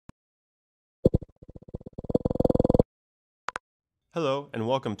Hello and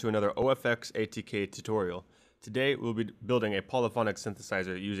welcome to another ofxATK tutorial. Today we'll be building a polyphonic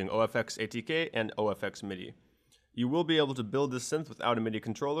synthesizer using ofxATK and ofxMIDI. You will be able to build this synth without a MIDI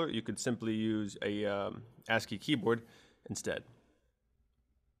controller. You could simply use a ASCII keyboard instead.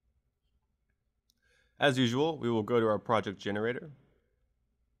 As usual, we will go to our project generator.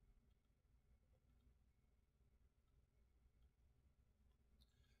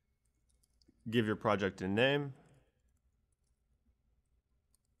 Give your project a name.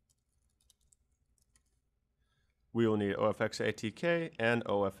 We will need ofxATK and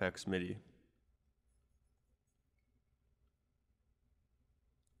ofxMIDI.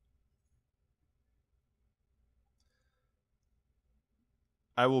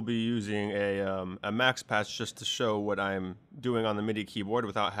 I will be using a max patch just to show what I'm doing on the MIDI keyboard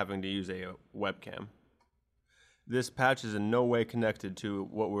without having to use a webcam. This patch is in no way connected to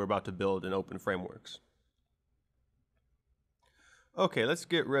what we're about to build in openFrameworks. Okay, let's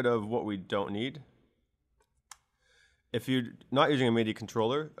get rid of what we don't need. If you're not using a MIDI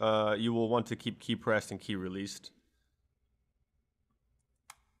controller, you will want to keep key pressed and key released.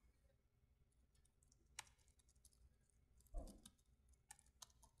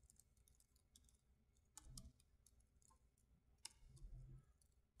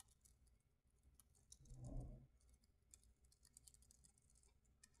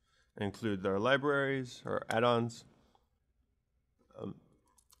 Include our libraries or add-ons.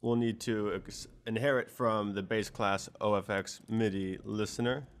 We'll need to inherit from the base class ofxMIDI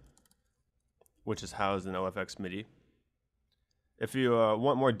listener, which is housed in ofxMIDI. If you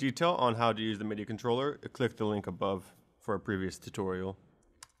want more detail on how to use the MIDI controller, click the link above for a previous tutorial.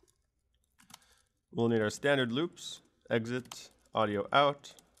 We'll need our standard loops, exit, audio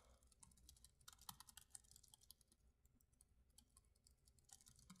out,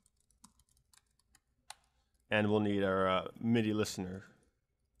 and we'll need our MIDI listener.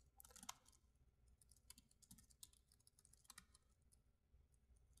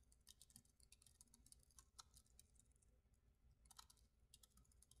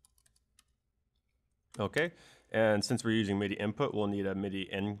 Okay, and since we're using MIDI input, we'll need a MIDI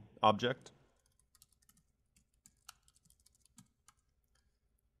in object.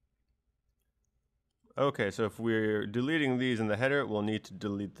 Okay, so if we're deleting these in the header, we'll need to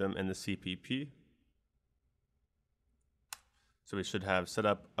delete them in the CPP. So we should have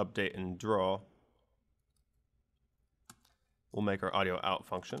setup, update, and draw. We'll make our audio out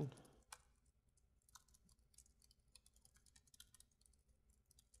function.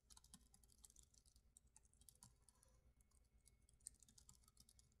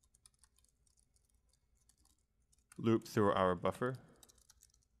 Loop through our buffer.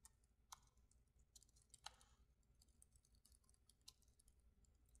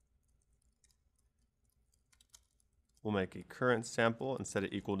 We'll make a current sample and set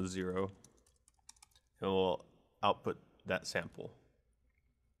it equal to 0. And we'll output that sample.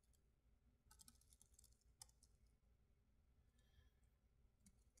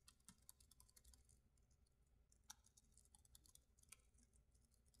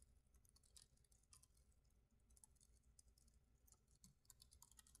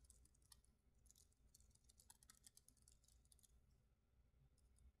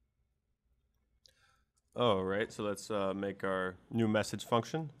 All right, so let's make our new message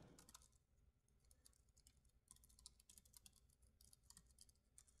function.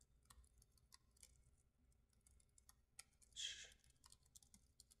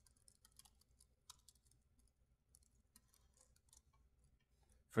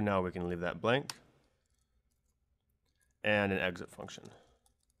 For now, we can leave that blank. And an exit function.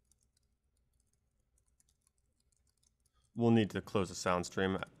 We'll need to close the sound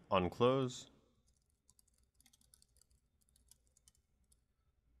stream on close.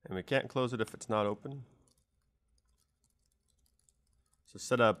 And we can't close it if it's not open. So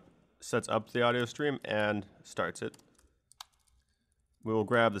setup sets up the audio stream and starts it. We will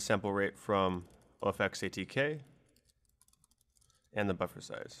grab the sample rate from ofxATK and the buffer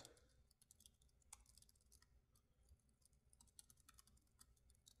size.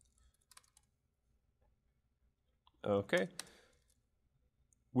 Okay.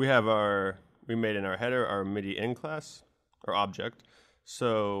 We made in our header our MIDI in class or object.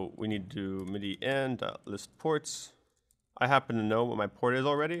 So we need to do MIDI in list ports. I happen to know what my port is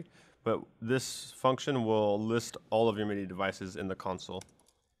already, but this function will list all of your MIDI devices in the console.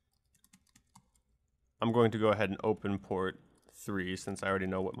 I'm going to go ahead and open port 3 since I already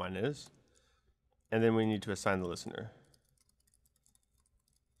know what mine is. And then we need to assign the listener.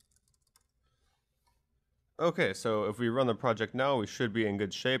 Okay, so if we run the project now, we should be in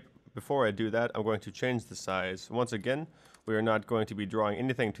good shape. before I do that, I'm going to change the size. Once again, we are not going to be drawing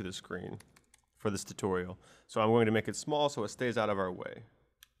anything to the screen for this tutorial. So I'm going to make it small so it stays out of our way.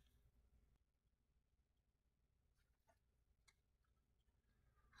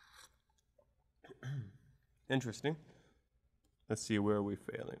 Interesting. Let's see, where are we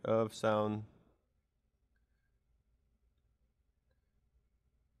failing? Of sound.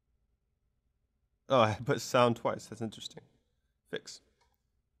 Oh, I put sound twice. That's interesting. Fix.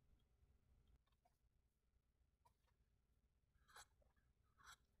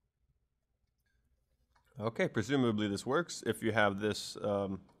 Okay, presumably this works. If you have this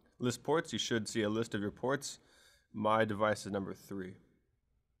list ports, you should see a list of your ports. My device is number 3.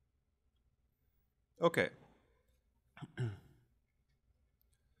 Okay.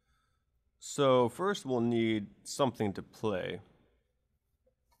 So first we'll need something to play.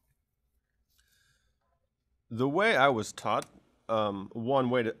 The way I was taught, one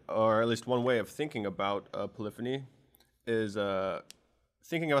way to, or at least one way of thinking about Polyphony is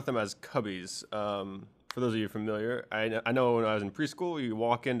thinking about them as cubbies. For those of you familiar, I know when I was in preschool, you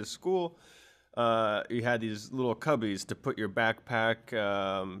walk into school, you had these little cubbies to put your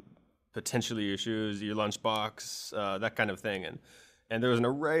backpack, potentially your shoes, your lunchbox, that kind of thing, and there was an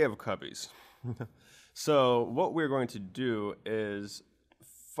array of cubbies. So what we're going to do is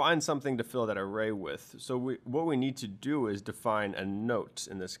find something to fill that array with. So what we need to do is define a note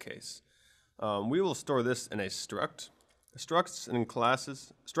in this case. We will store this in a struct. Structures and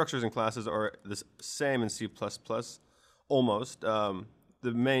classes are the same in C++, almost. The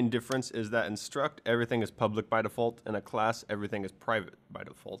main difference is that in struct, everything is public by default, and a class, everything is private by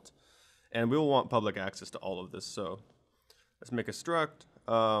default. And we will want public access to all of this, so let's make a struct.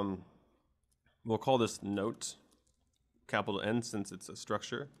 We'll call this note, capital N, since it's a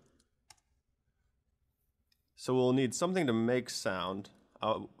structure. So we'll need something to make sound.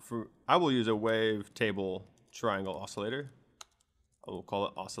 I will use a wavetable triangle oscillator. I will call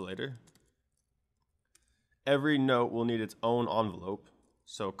it oscillator. Every note will need its own envelope,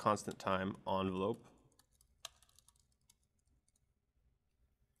 so constant time envelope.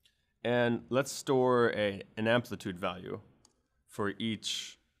 And let's store an amplitude value for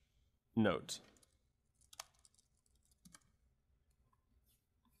each note.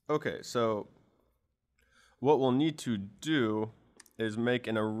 Okay, so what we'll need to do is make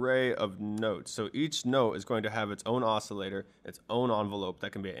an array of notes. So each note is going to have its own oscillator, its own envelope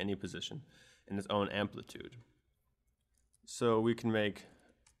that can be at any position, and its own amplitude. So we can make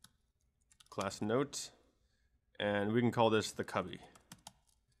class note, and we can call this the cubby.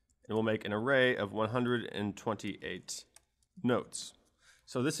 And we'll make an array of 128 notes.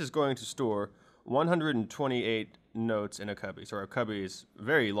 So this is going to store 128 notes in a cubby. So our cubby is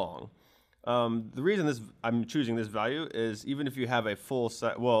very long. The reason I'm choosing this value is even if you have a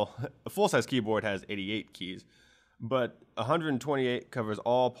full-size keyboard has 88 keys, but 128 covers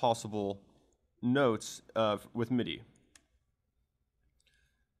all possible notes with MIDI.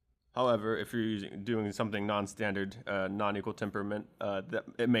 However, if you're doing something non-standard, non-equal temperament,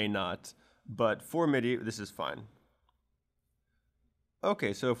 it may not. But for MIDI, this is fine.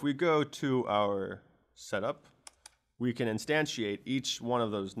 Okay, so if we go to our setup, we can instantiate each one of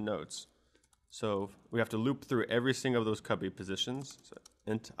those notes. So we have to loop through every single of those cubby positions. So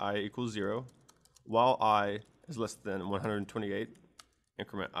int I equals 0, while I is less than 128,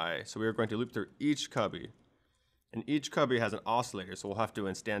 increment I. So we are going to loop through each cubby. And each cubby has an oscillator, so we'll have to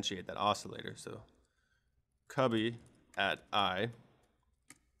instantiate that oscillator. So cubby at I,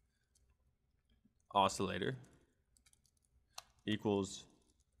 oscillator, equals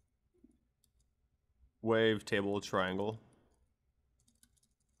wavetable triangle,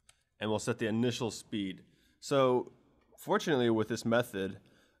 and we'll set the initial speed. So fortunately with this method,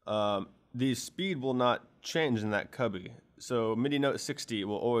 the speed will not change in that cubby. So MIDI note 60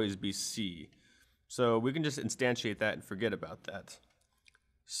 will always be C. So we can just instantiate that and forget about that.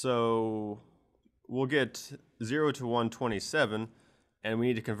 So we'll get 0 to 127, and we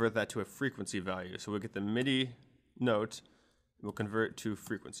need to convert that to a frequency value. So we'll get the MIDI note, and we'll convert it to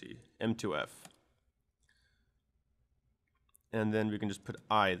frequency, M to F. And then we can just put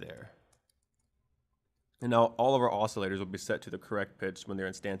I there. And now all of our oscillators will be set to the correct pitch when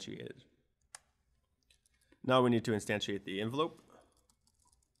they're instantiated. Now we need to instantiate the envelope.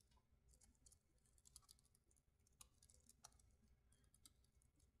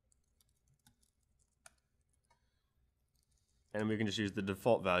 And we can just use the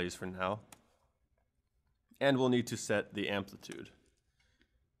default values for now. And we'll need to set the amplitude.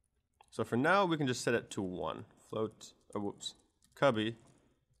 So for now, we can just set it to 1. Cubby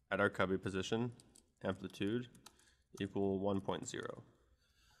at our cubby position, amplitude equal 1.0.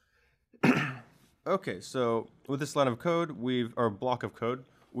 Okay, so with this line of code, or block of code,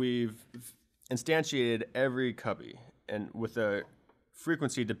 we've instantiated every cubby, and with a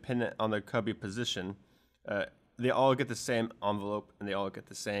frequency dependent on the cubby position, they all get the same envelope and they all get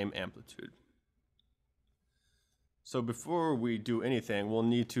the same amplitude. So before we do anything, we'll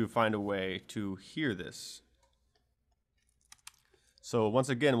need to find a way to hear this. So once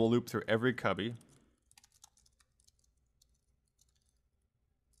again, we'll loop through every cubby.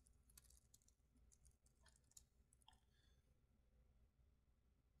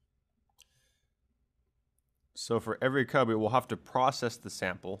 So for every cubby, we'll have to process the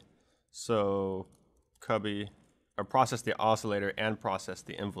sample. So cubby, or process the oscillator and process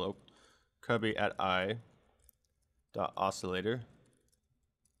the envelope. Cubby at I dot oscillator.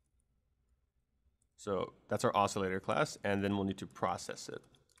 So that's our oscillator class, and then we'll need to process it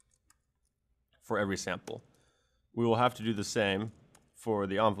for every sample. We will have to do the same for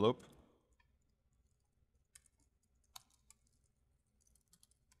the envelope.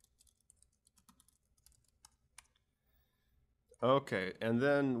 Okay, and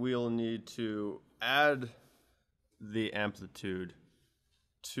then we'll need to add the amplitude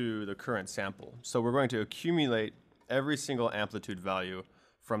to the current sample. So we're going to accumulate every single amplitude value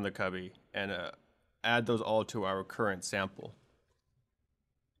from the cubby and add those all to our current sample.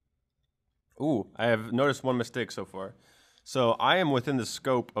 Ooh, I have noticed one mistake so far. So I am within the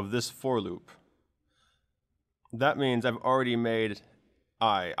scope of this for loop. That means I've already made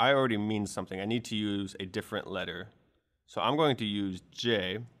I already means something. I need to use a different letter. So I'm going to use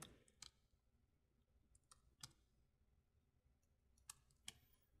J.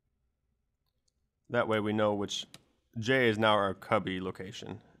 That way we know which J is now our cubby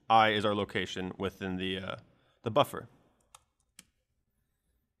location. I is our location within the buffer.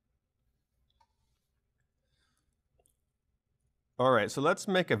 All right, so let's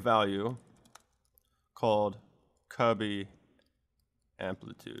make a value called cubby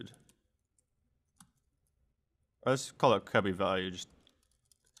amplitude. Let's call it cubby value just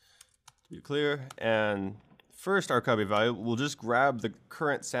to be clear. And first, our cubby value, we'll just grab the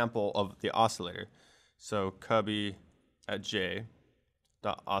current sample of the oscillator. So cubby at J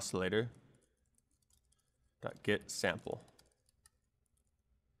dot oscillator dot get sample.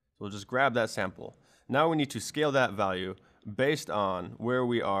 So we'll just grab that sample. Now we need to scale that value based on where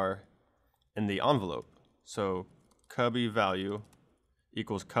we are in the envelope. So cubby value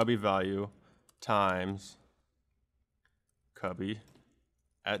equals cubby value times cubby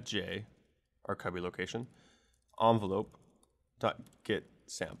at J, our cubby location, envelope dot get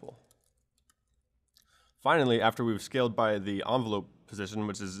sample. Finally, after we've scaled by the envelope position,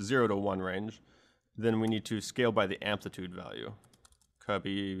 which is 0 to 1 range, then we need to scale by the amplitude value.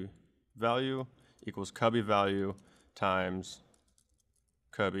 Cubby value equals cubby value times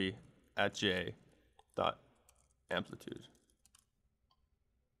cubby at J dot amplitude.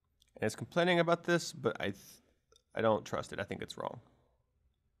 And it's complaining about this, but I don't trust it. I think it's wrong.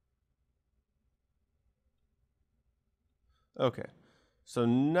 Okay, so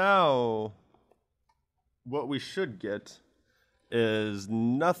now what we should get is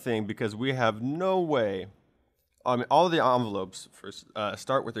nothing because we have no way. I mean, all of the envelopes first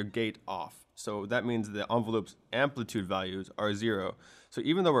start with their gate off. So that means the envelope's amplitude values are 0. So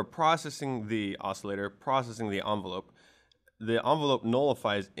even though we're processing the oscillator, processing the envelope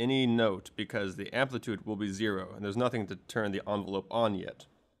nullifies any note because the amplitude will be 0, and there's nothing to turn the envelope on yet.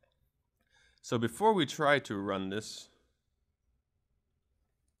 So before we try to run this,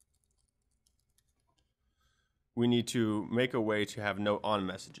 we need to make a way to have no on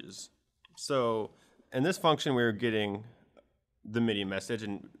messages. So in this function, we're getting the MIDI message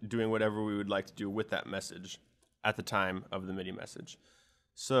and doing whatever we would like to do with that message at the time of the MIDI message.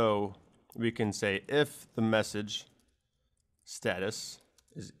 So we can say if the message status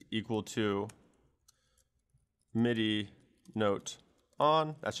is equal to MIDI note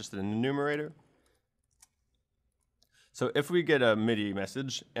on, that's just an enumerator. So if we get a MIDI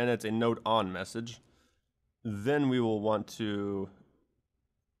message and it's a note on message, then we will want to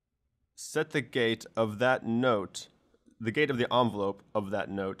set the gate of that note, the gate of the envelope of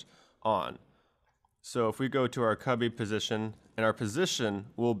that note on. So if we go to our cubby position, and our position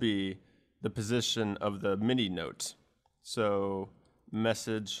will be the position of the MIDI note. So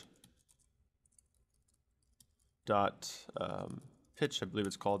message dot pitch, I believe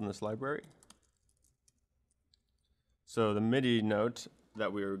it's called in this library. So the MIDI note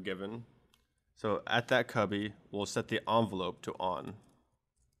that we were given, so at that cubby, we'll set the envelope to on.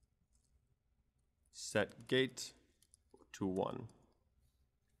 Set gate to 1.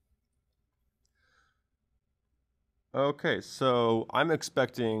 Okay, so I'm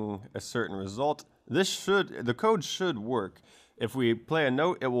expecting a certain result. The code should work. If we play a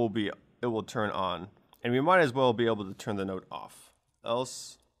note, it will turn on. And we might as well be able to turn the note off.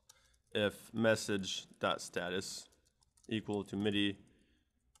 Else, if message.status equal to MIDI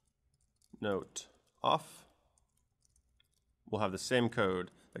note off, we'll have the same code,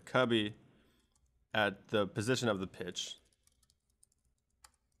 the cubby at the position of the pitch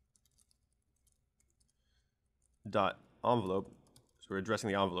dot envelope. So we're addressing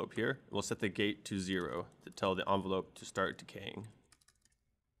the envelope here. We'll set the gate to 0 to tell the envelope to start decaying.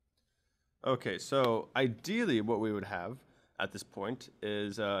 Okay, so ideally what we would have at this point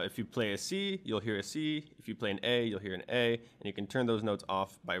is if you play a C, you'll hear a C. If you play an A, you'll hear an A, and you can turn those notes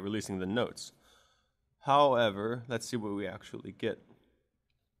off by releasing the notes. However, let's see what we actually get.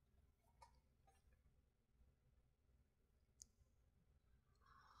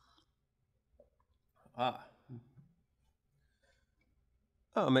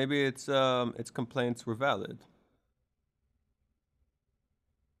 Oh, maybe its complaints were valid.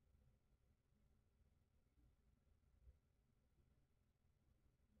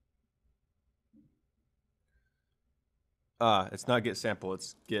 It's not get sample,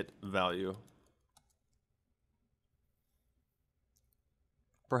 it's get value.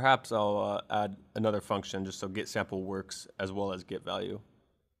 Perhaps I'll add another function just so get sample works as well as get value.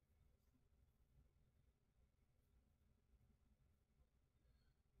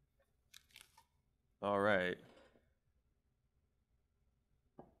 All right.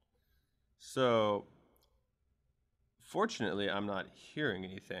 So, fortunately, I'm not hearing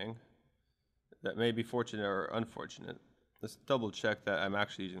anything. That may be fortunate or unfortunate. Let's double check that I'm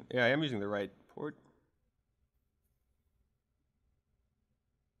actually using, I am using the right port.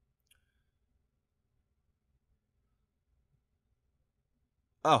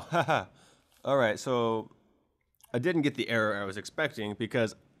 Oh, haha. All right, so I didn't get the error I was expecting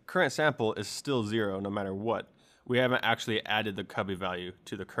because current sample is still 0 no matter what. We haven't actually added the cubby value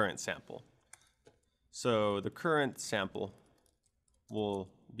to the current sample. So the current sample will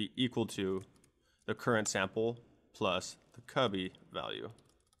be equal to the current sample plus the cubby value.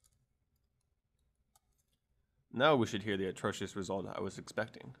 Now we should hear the atrocious result I was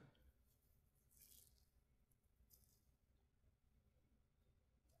expecting.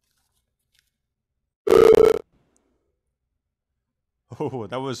 Oh,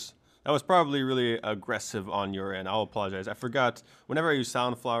 that was probably really aggressive on your end. I'll apologize. I forgot, whenever I use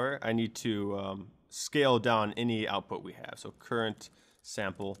Soundflower, I need to scale down any output we have. So current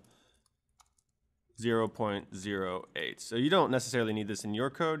sample 0.08. So you don't necessarily need this in your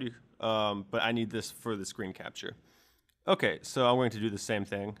code, but I need this for the screen capture. Okay, so I'm going to do the same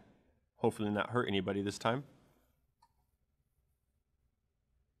thing. Hopefully not hurt anybody this time.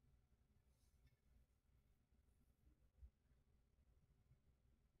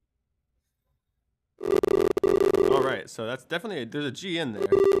 All right, so that's definitely, there's a G in there.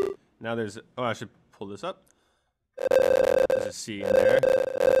 Now there's, oh, I should pull this up. There's a C in there.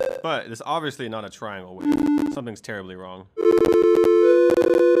 But it's obviously not a triangle wave. Something's terribly wrong.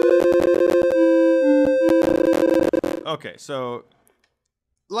 Okay, so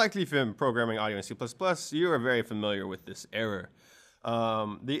likely if you've been programming audio in C++, you are very familiar with this error.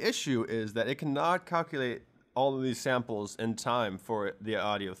 The issue is that it cannot calculate all of these samples in time for the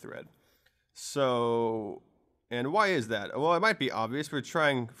audio thread. So, and why is that? Well, it might be obvious. We're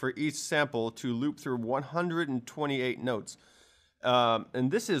trying for each sample to loop through 128 notes.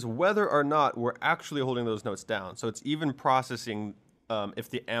 And this is whether or not we're actually holding those notes down. So it's even processing if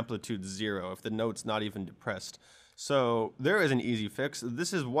the amplitude's 0, if the note's not even depressed. So there is an easy fix.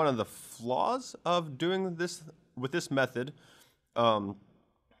 This is one of the flaws of doing this with this method.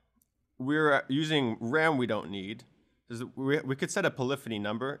 We're using RAM we don't need. We could set a polyphony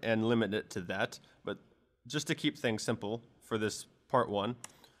number and limit it to that, but just to keep things simple for this part 1,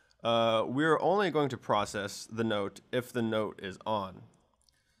 we're only going to process the note if the note is on.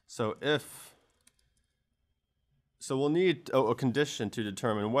 So we'll need a condition to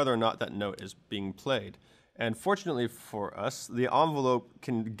determine whether or not that note is being played. And fortunately for us, the envelope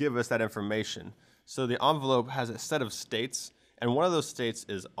can give us that information. So the envelope has a set of states, and one of those states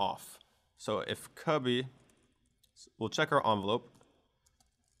is off. So if cubby, we'll check our envelope.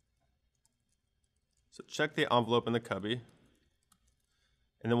 So check the envelope in the cubby,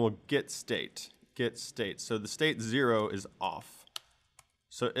 and then we'll get state. So the state 0 is off.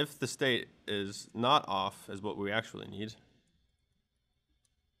 So if the state is not off, is what we actually need,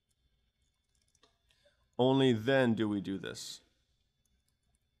 only then do we do this.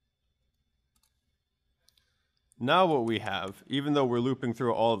 Now what we have, even though we're looping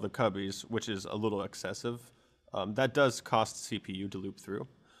through all of the cubbies, which is a little excessive, That does cost CPU to loop through.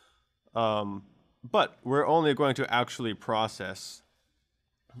 But we're only going to actually process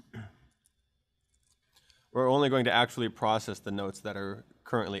the notes that are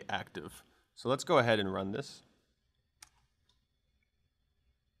currently active. So let's go ahead and run this.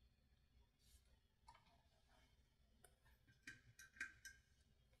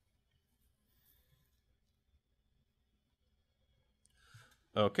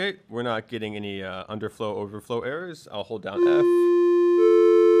 Okay, we're not getting any underflow, overflow errors. I'll hold down F.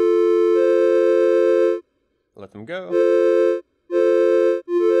 Let them go.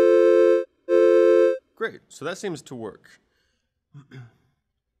 Great, so that seems to work.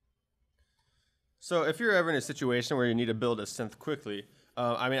 So if you're ever in a situation where you need to build a synth quickly,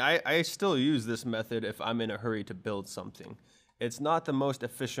 I still use this method if I'm in a hurry to build something. It's not the most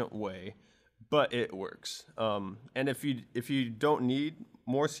efficient way, but it works. And if you don't need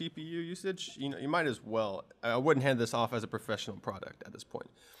more CPU usage, you might as well. I wouldn't hand this off as a professional product at this point.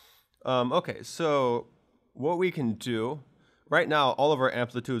 Okay, so what we can do right now, all of our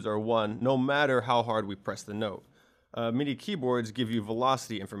amplitudes are 1, no matter how hard we press the note. MIDI keyboards give you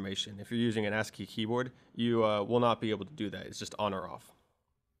velocity information. If you're using an ASCII keyboard, you will not be able to do that. It's just on or off.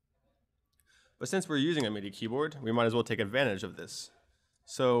 But since we're using a MIDI keyboard, we might as well take advantage of this.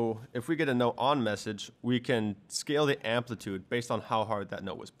 So if we get a note on message, we can scale the amplitude based on how hard that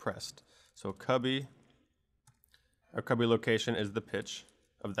note was pressed. So cubby, our cubby location is the pitch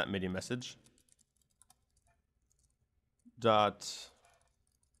of that MIDI message. Dot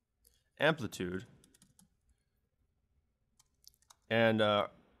amplitude, and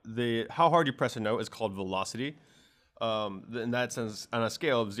the how hard you press a note is called velocity, and that's on a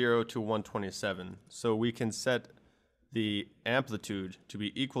scale of 0 to 127. So we can set the amplitude to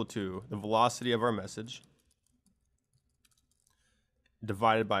be equal to the velocity of our message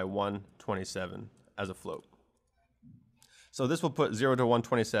divided by 127 as a float. So this will put 0 to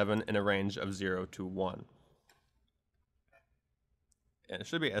 127 in a range of 0 to 1. And it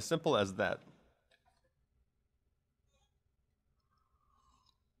should be as simple as that.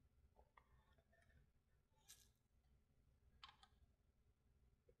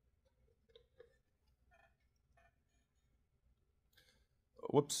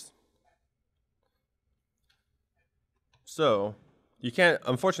 Whoops. So you can't,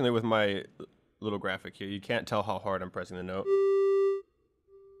 unfortunately with my little graphic here, you can't tell how hard I'm pressing the note,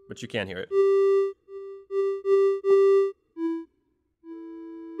 but you can hear it.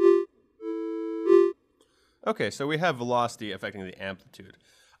 Okay, so we have velocity affecting the amplitude.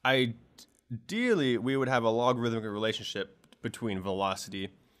 Ideally, we would have a logarithmic relationship between velocity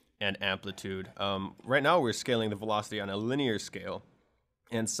and amplitude. Right now, we're scaling the velocity on a linear scale,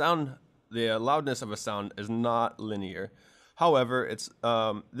 and the loudness of a sound is not linear. However,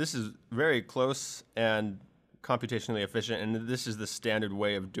 this is very close and computationally efficient, and this is the standard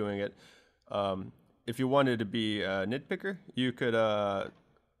way of doing it. If you wanted to be a nitpicker, you could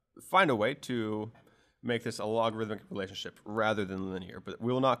find a way to make this a logarithmic relationship rather than linear, but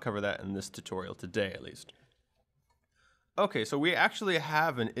we will not cover that in this tutorial today, at least. Okay, so we actually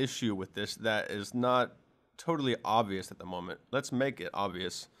have an issue with this that is not totally obvious at the moment. Let's make it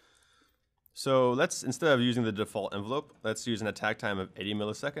obvious. So let's, instead of using the default envelope, let's use an attack time of 80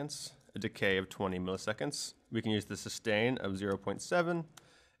 milliseconds, a decay of 20 milliseconds. We can use the sustain of 0.7,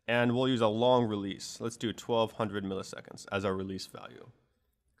 and we'll use a long release. Let's do 1200 milliseconds as our release value.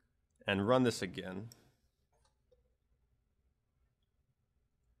 And run this again.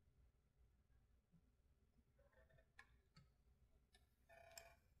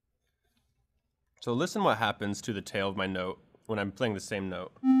 So listen what happens to the tail of my note when I'm playing the same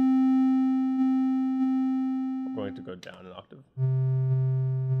note. I'm going to go down an octave.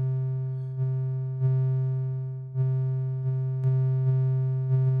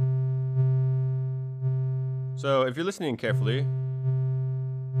 So if you're listening carefully,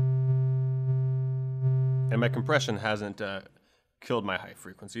 and my compression hasn't killed my high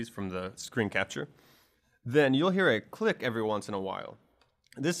frequencies from the screen capture, then you'll hear a click every once in a while.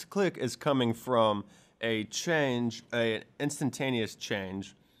 This click is coming from a change, an instantaneous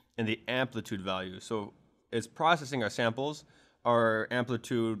change in the amplitude value. So it's processing our samples. Our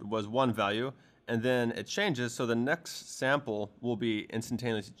amplitude was one value, and then it changes, so the next sample will be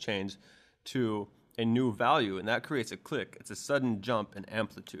instantaneously changed to a new value, and that creates a click. It's a sudden jump in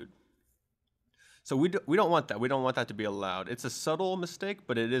amplitude. So we don't want that. We don't want that to be allowed. It's a subtle mistake,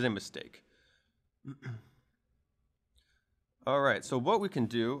 but it is a mistake. All right, so what we can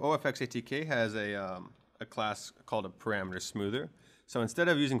do, ofxATK has a class called a parameter smoother. So instead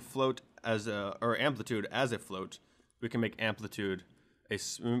of using float as or amplitude as a float, we can make amplitude a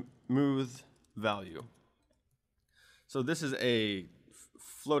smooth value. So this is a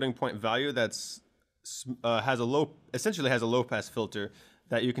floating point value that's essentially has a low pass filter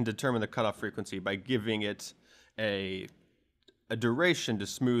that you can determine the cutoff frequency by giving it a duration to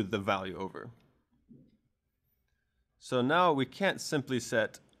smooth the value over. So now we can't simply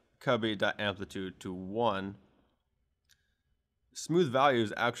set cubby.amplitude to 1. Smooth value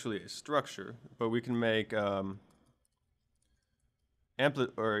is actually a structure, but we can make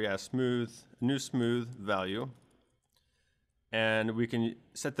new smooth value, and we can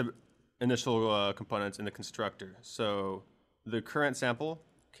set the initial components in the constructor. So the current sample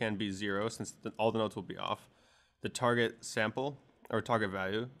can be 0 since all the nodes will be off. The target sample or target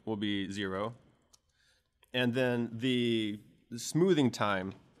value will be 0. And then the smoothing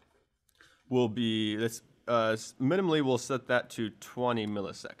time will be, minimally we'll set that to 20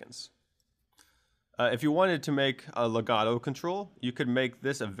 milliseconds. If you wanted to make a legato control, you could make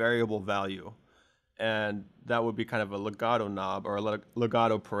this a variable value. And that would be kind of a legato knob or a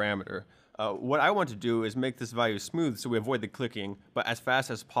legato parameter. What I want to do is make this value smooth so we avoid the clicking, but as fast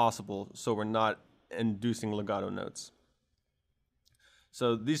as possible so we're not inducing legato notes.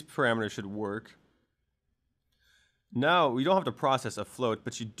 So these parameters should work. Now, we don't have to process a float,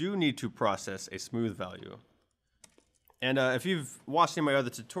 but you do need to process a smooth value. And if you've watched any of my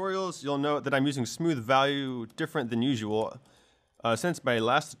other tutorials, you'll note that I'm using smooth value different than usual. Since my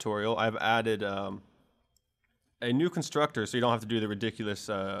last tutorial, I've added a new constructor so you don't have to do the ridiculous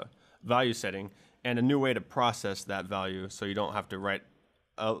value setting, and a new way to process that value so you don't have to write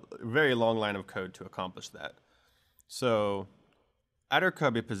a very long line of code to accomplish that. So at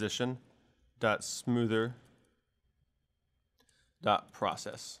cubby position dot smoother dot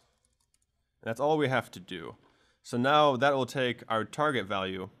process. And that's all we have to do. So now that will take our target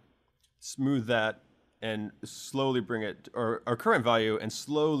value, smooth that, and slowly bring it, or our current value, and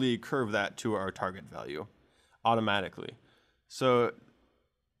slowly curve that to our target value automatically. So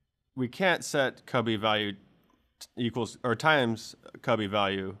we can't set cubby value equals or times cubby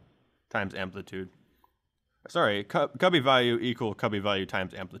value times amplitude. Sorry, cubby value equal cubby value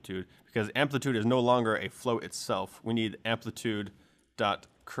times amplitude, because amplitude is no longer a float itself. We need amplitude dot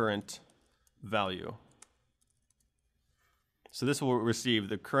current value. So this will receive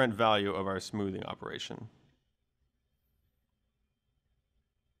the current value of our smoothing operation.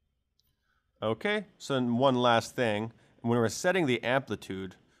 Okay, so one last thing. When we're setting the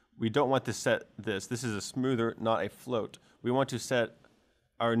amplitude, we don't want to set this. This is a smoother, not a float. We want to set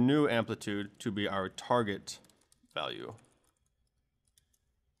our new amplitude to be our target value.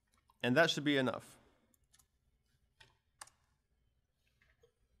 And that should be enough.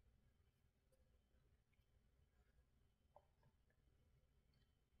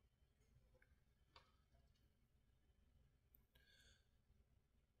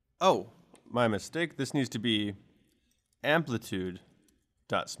 Oh, my mistake. This needs to be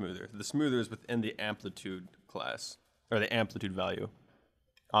amplitude.smoother. The smoother is within the amplitude class, or the amplitude value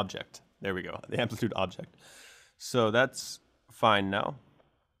object. There we go, the amplitude object. So that's fine now.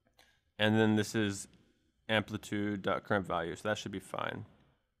 And then this is amplitude.current value, so that should be fine.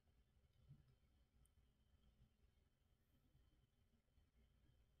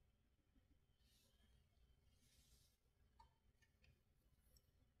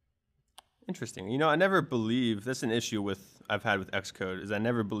 Interesting. You know, I never believe, that's an issue I've had with Xcode, is I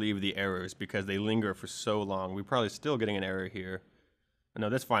never believe the errors because they linger for so long. We're probably still getting an error here. No,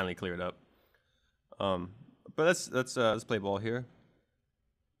 that's finally cleared up. But let's play ball here.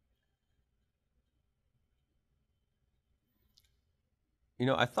 You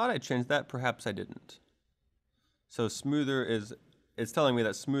know, I thought I changed that, perhaps I didn't. So smoother is, it's telling me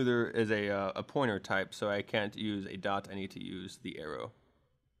that smoother is a pointer type, so I can't use a dot, I need to use the arrow.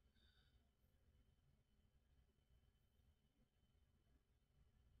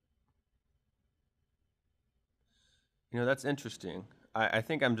 You know, that's interesting. I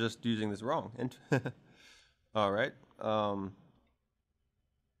think I'm just using this wrong. All right.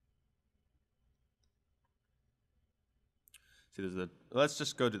 See, let's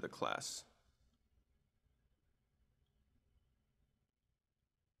just go to the class.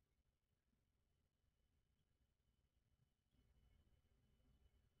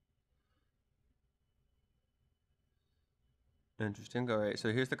 Interesting. All right.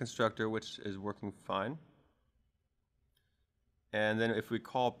 So here's the constructor, which is working fine. And then if we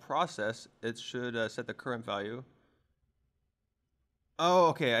call process, it should set the current value. Oh,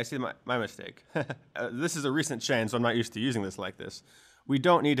 okay, I see my mistake. This is a recent change, so I'm not used to using this like this. We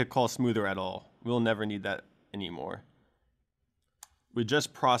don't need to call smoother at all. We'll never need that anymore. We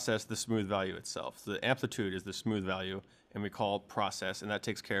just process the smooth value itself. The amplitude is the smooth value, and we call process, and that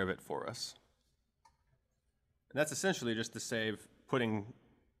takes care of it for us. And that's essentially just to save putting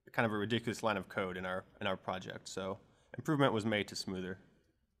kind of a ridiculous line of code in our project. So improvement was made to smoother.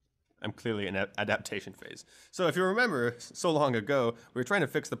 I'm clearly in adaptation phase. So if you remember, so long ago, we were trying to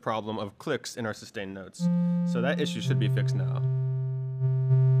fix the problem of clicks in our sustained notes. So that issue should be fixed now.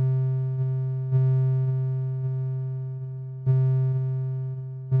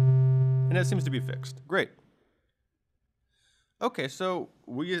 And it seems to be fixed. Great. Okay, so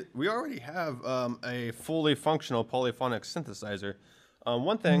we already have a fully functional polyphonic synthesizer.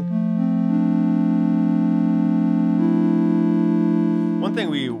 One thing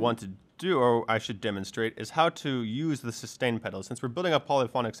we want to do, or I should demonstrate, is how to use the sustain pedal. Since we're building a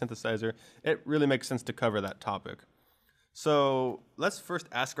polyphonic synthesizer, it really makes sense to cover that topic. So let's first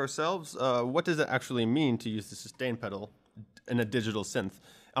ask ourselves, what does it actually mean to use the sustain pedal in a digital synth?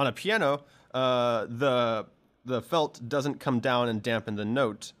 On a piano, the felt doesn't come down and dampen the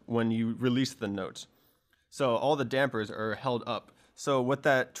note when you release the note. So all the dampers are held up. So what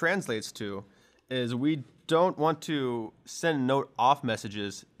that translates to is we don't want to send note off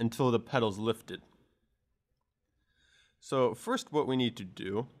messages until the pedal's lifted. So first what we need to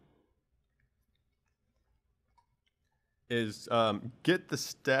do is get the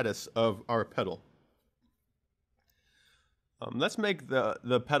status of our pedal. Let's make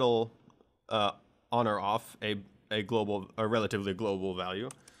the pedal on or off a relatively global value.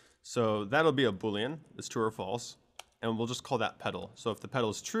 So that'll be a Boolean, it's true or false, and we'll just call that pedal. So if the pedal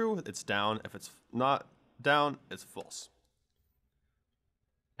is true, it's down. If it's not down, it's false.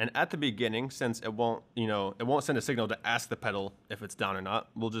 And at the beginning, since it won't send a signal to ask the pedal if it's down or not,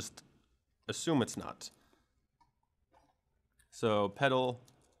 we'll just assume it's not. So pedal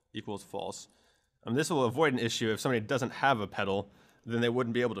equals false. This will avoid an issue if somebody doesn't have a pedal, then they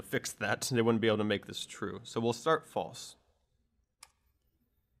wouldn't be able to fix that. They wouldn't be able to make this true. So we'll start false.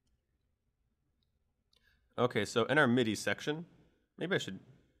 Okay, so in our MIDI section,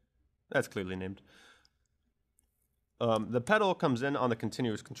 that's clearly named. The pedal comes in on the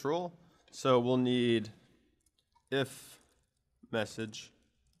continuous control. So we'll need if message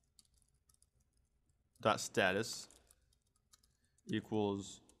dot status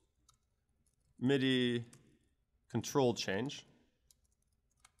equals MIDI control change.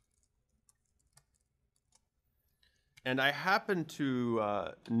 And I happen to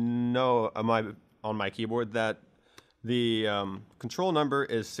know on my keyboard that the control number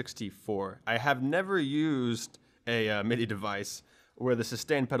is 64. I have never used a MIDI device where the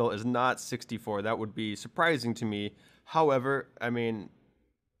sustain pedal is not 64. That would be surprising to me. However, I mean,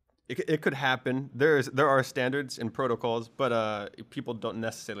 it could happen. There are standards and protocols, but people don't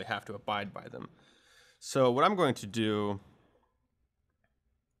necessarily have to abide by them. So what I'm going to do,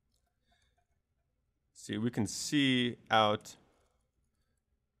 see, we can see out.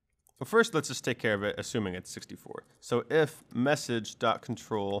 Well, first, let's just take care of it, assuming it's 64. So if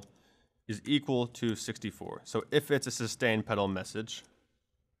message.control is equal to 64. So if it's a sustain pedal message,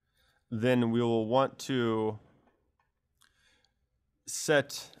 then we will want to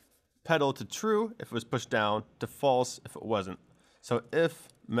set pedal to true if it was pushed down, to false if it wasn't. So if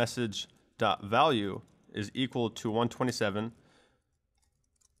message.value is equal to 127,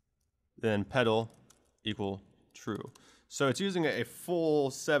 then pedal equal true. So it's using a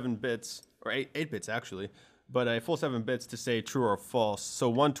full 7 bits, or 8 bits actually, but a full 7 bits to say true or false. So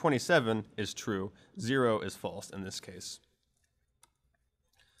 127 is true, 0 is false in this case.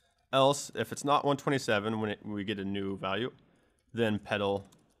 Else, if it's not 127 when we get a new value, then pedal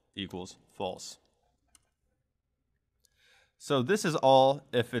equals false. So this is all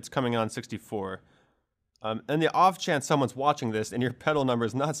if it's coming on 64. And the off chance someone's watching this and your pedal number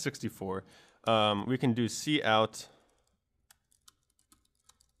is not 64, we can do cout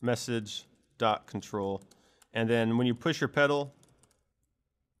message.control. And then when you push your pedal,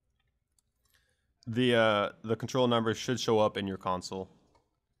 the control number should show up in your console.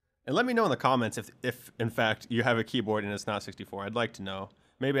 And let me know in the comments if in fact you have a keyboard and it's not 64. I'd like to know.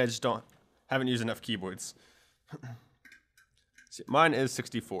 Maybe I just haven't used enough keyboards. See, mine is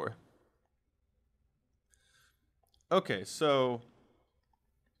 64. Okay, so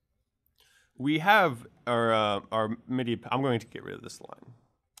we have our MIDI. I'm going to get rid of this line.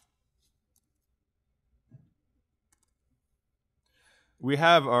 We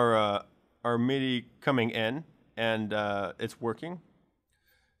have our MIDI coming in, and it's working.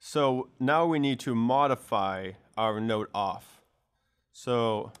 So now we need to modify our note off.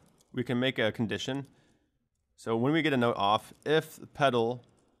 So we can make a condition. So when we get a note off, if the pedal,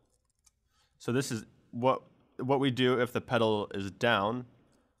 so this is what we do if the pedal is down,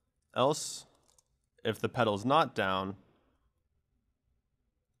 else if the pedal is not down,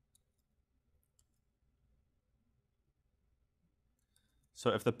 So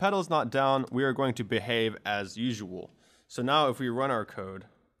if the pedal's not down, we are going to behave as usual. So now if we run our code,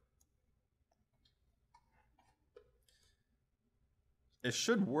 it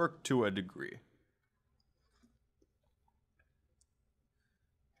should work to a degree.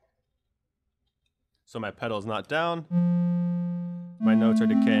 So my pedal's not down, my notes are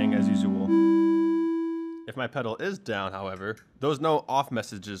decaying as usual. If my pedal is down, however, those no off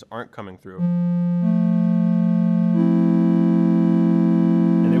messages aren't coming through.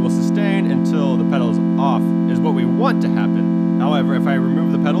 And they will sustain until the pedal's off, is what we want to happen. However, if I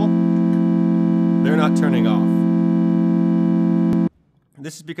remove the pedal, they're not turning off.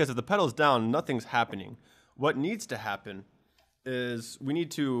 This is because if the pedal's down, nothing's happening. What needs to happen is we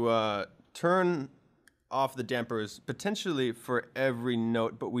need to turn off the dampers potentially for every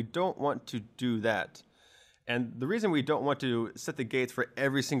note, but we don't want to do that. And the reason we don't want to set the gates for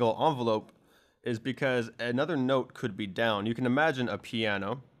every single envelope is because another note could be down. You can imagine a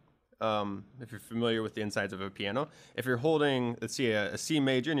piano, if you're familiar with the insides of a piano. If you're holding, let's see, a C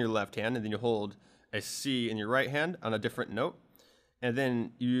major in your left hand, and then you hold a C in your right hand on a different note, and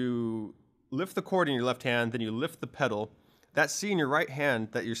then you lift the chord in your left hand, then you lift the pedal, that C in your right hand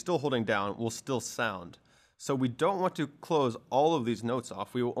that you're still holding down will still sound. So we don't want to close all of these notes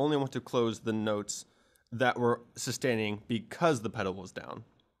off. We will only want to close the notes that we're sustaining because the pedal was down.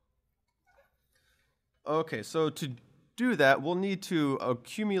 Okay, so to do that, we'll need to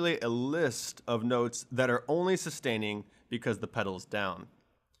accumulate a list of notes that are only sustaining because the pedal's down.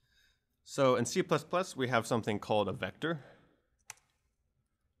 So in C++, we have something called a vector.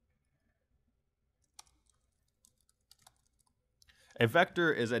 A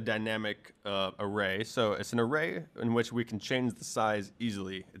vector is a dynamic array, so it's an array in which we can change the size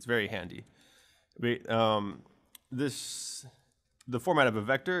easily. It's very handy. The format of a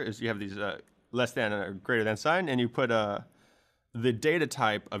vector is you have these less than or greater than sign, and you put the data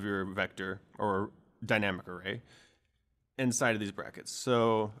type of your vector or dynamic array inside of these brackets.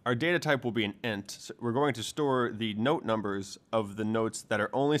 So our data type will be an int. So we're going to store the note numbers of the notes that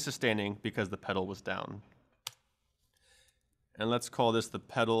are only sustaining because the pedal was down. And let's call this the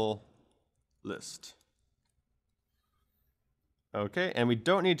pedal list. Okay, and we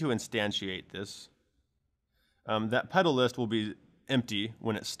don't need to instantiate this. That pedal list will be empty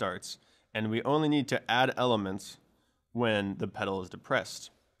when it starts, and we only need to add elements when the pedal is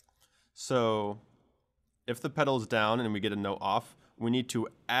depressed. So if the pedal is down and we get a note off, we need to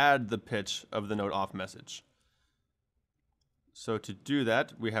add the pitch of the note off message. So to do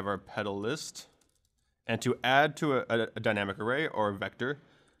that, we have our pedal list. And to add to a dynamic array or a vector,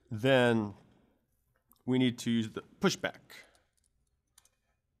 then we need to use the pushback.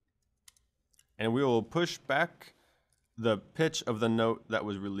 And we will push back the pitch of the note that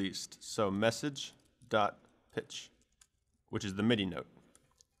was released. So message.pitch, which is the MIDI note,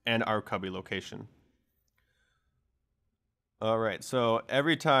 and our cubby location. All right, so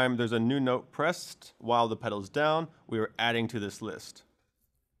every time there's a new note pressed while the pedal's down, we are adding to this list.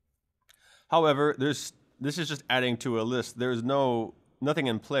 However, this is just adding to a list. There's nothing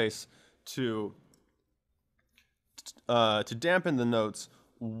in place to dampen the notes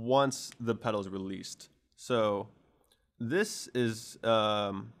once the pedal is released. So this is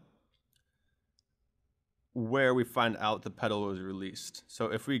where we find out the pedal was released. So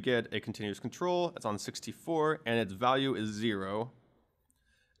if we get a continuous control, it's on 64, and its value is 0,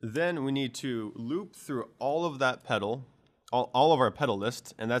 then we need to loop through all of that pedal, all of our pedal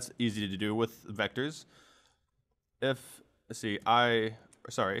list, and that's easy to do with vectors. If, let's see,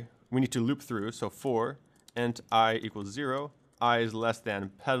 we need to loop through, so for int I equals 0, I is less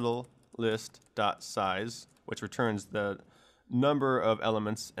than pedal list dot size, which returns the number of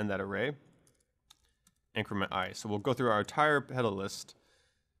elements in that array, increment I. So we'll go through our entire pedal list,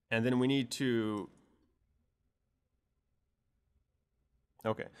 and then we need to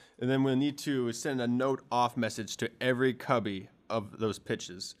we'll need to send a note off message to every cubby of those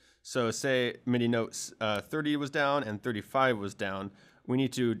pitches. So say MIDI notes 30 was down and 35 was down. We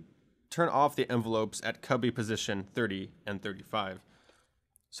need to turn off the envelopes at cubby position 30 and 35.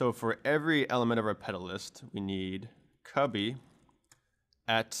 So for every element of our pedal list, we need cubby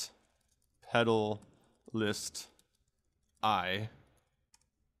at pedal list I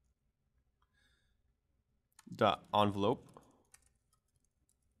dot envelope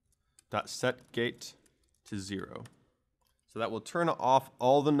dot set gate to 0. So that will turn off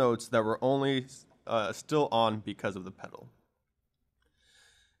all the notes that were only still on because of the pedal.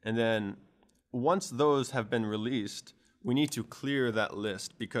 And then once those have been released, we need to clear that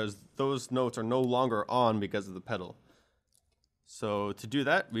list because those notes are no longer on because of the pedal. So to do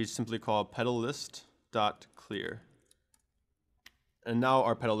that, we simply call pedal list dot clear. And now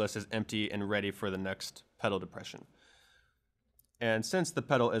our pedal list is empty and ready for the next pedal depression. And since the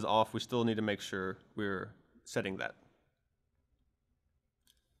pedal is off, we still need to make sure we're setting that.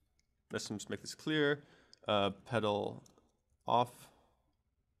 Let's just make this clear. Pedal off,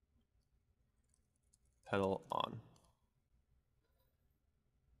 pedal on.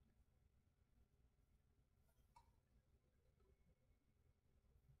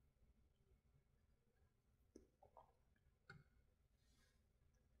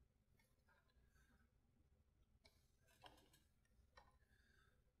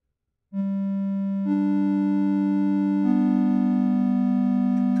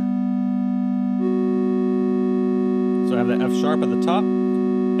 So I have the F sharp at the top,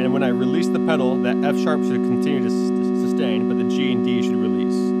 and when I release the pedal, that F sharp should continue to sustain, but the G and D should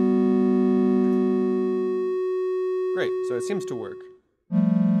release. Great, so it seems to work.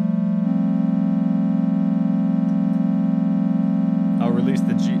 I'll release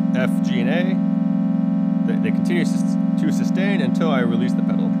the G, F, G, and A. They continue to sustain until I release the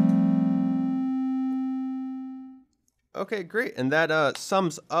pedal. Okay, great, and that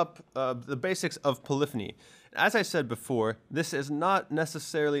sums up the basics of polyphony. As I said before, this is not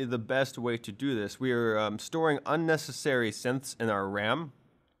necessarily the best way to do this. We are storing unnecessary synths in our RAM,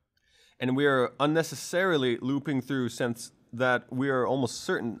 and we are unnecessarily looping through synths that we are almost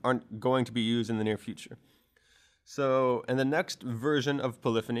certain aren't going to be used in the near future. So in the next version of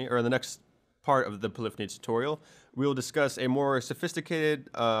polyphony, or the next part of the polyphony tutorial, we will discuss a more sophisticated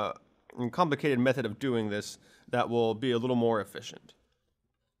and complicated method of doing this that will be a little more efficient.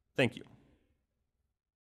 Thank you.